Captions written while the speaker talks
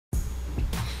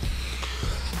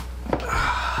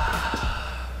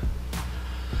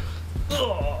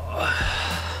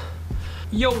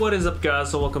Yo, what is up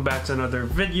guys? So welcome back to another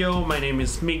video. My name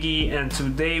is Miggy and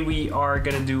today we are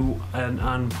gonna do an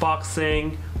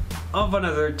unboxing of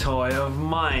another toy of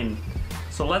mine.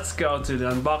 So let's go to the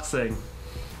unboxing.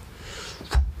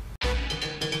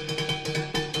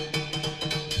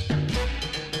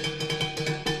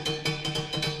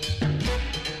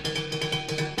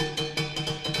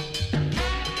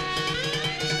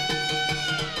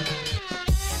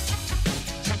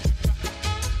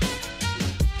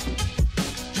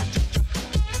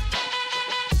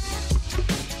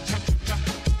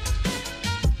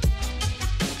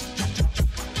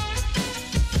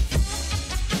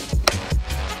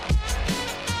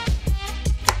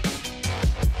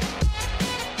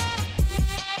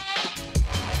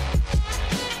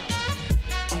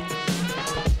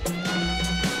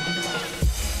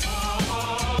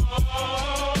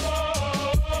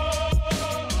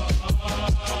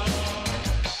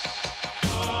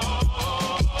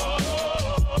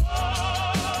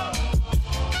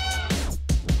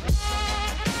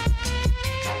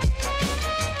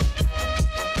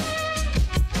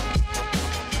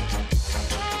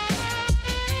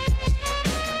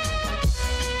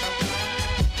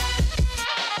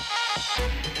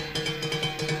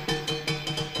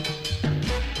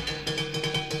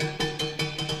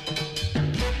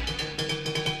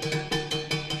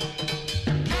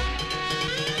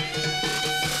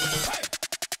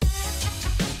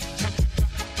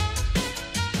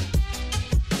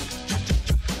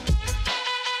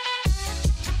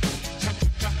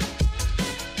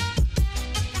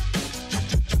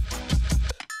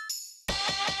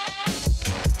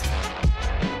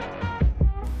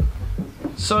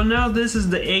 So now this is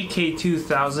the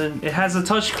AK2000. It has a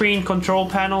touchscreen control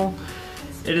panel.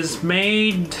 It is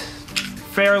made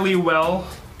fairly well.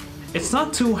 It's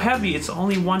not too heavy, it's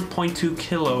only 1.2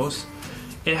 kilos.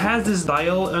 It has this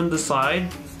dial on the side.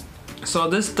 So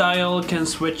this dial can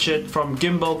switch it from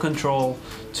gimbal control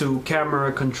to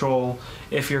camera control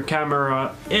if your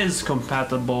camera is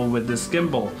compatible with this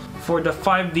gimbal. For the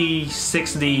 5D,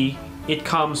 6D, it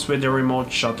comes with a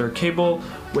remote shutter cable,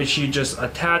 which you just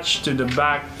attach to the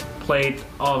back plate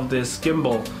of this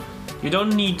gimbal. You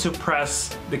don't need to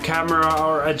press the camera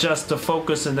or adjust the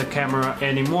focus in the camera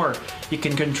anymore. You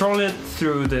can control it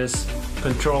through this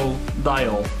control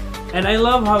dial. And I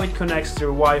love how it connects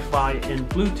through Wi-Fi and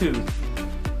Bluetooth.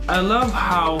 I love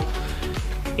how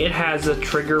it has a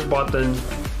trigger button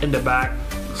in the back.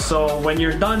 So when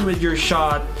you're done with your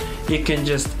shot, you can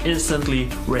just instantly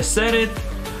reset it.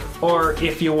 Or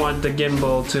if you want the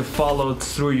gimbal to follow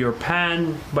through your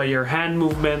pan by your hand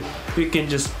movement, you can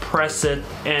just press it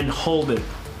and hold it.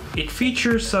 It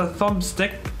features a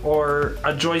thumbstick or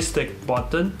a joystick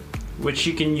button, which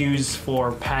you can use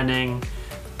for panning,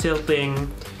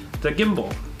 tilting the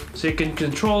gimbal. So you can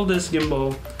control this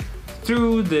gimbal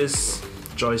through this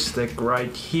joystick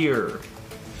right here.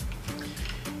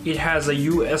 It has a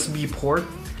USB port,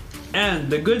 and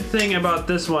the good thing about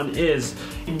this one is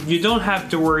you don't have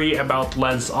to worry about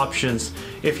lens options.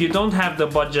 If you don't have the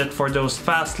budget for those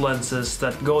fast lenses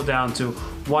that go down to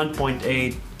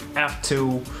 1.8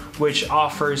 f2, which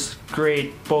offers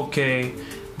great bokeh,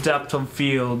 depth of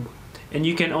field, and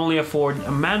you can only afford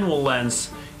a manual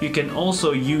lens, you can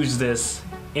also use this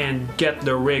and get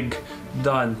the rig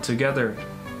done together.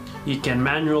 You can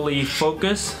manually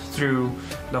focus through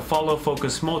the follow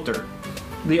focus motor.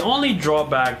 The only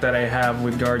drawback that I have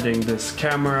regarding this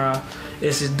camera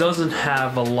is it doesn't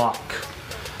have a lock.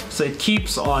 So it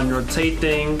keeps on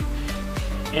rotating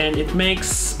and it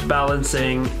makes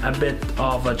balancing a bit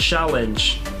of a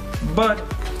challenge. But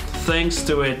thanks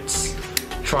to its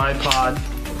tripod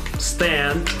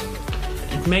stand,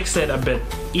 it makes it a bit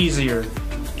easier.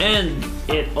 And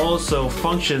it also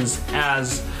functions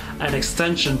as an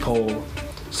extension pole.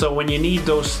 So when you need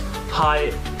those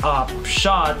high up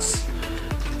shots,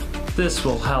 this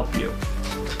will help you.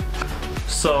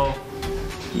 So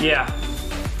yeah,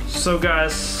 so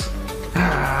guys,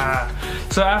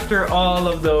 so after all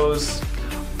of those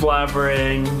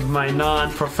blabbering, my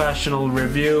non-professional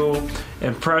review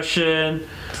impression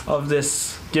of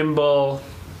this gimbal,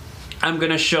 I'm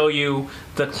gonna show you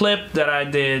the clip that I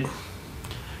did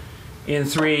in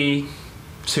 3,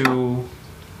 2,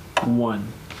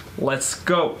 1. Let's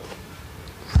go.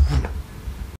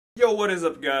 Yo, what is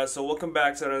up guys? So welcome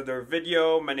back to another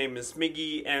video. My name is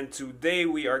Miggy and today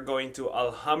we are going to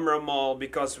Alhambra Mall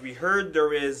because we heard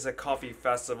there is a coffee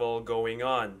festival going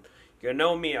on. You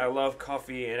know me, I love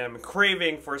coffee and I'm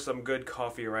craving for some good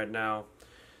coffee right now.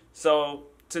 So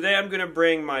today I'm gonna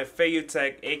bring my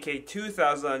Feiyutech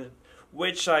AK2000,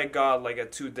 which I got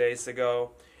like 2 days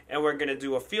ago. and we're gonna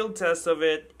do a field test of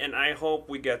it, and I hope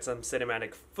we get some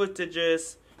cinematic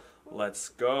footages. Let's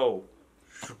go.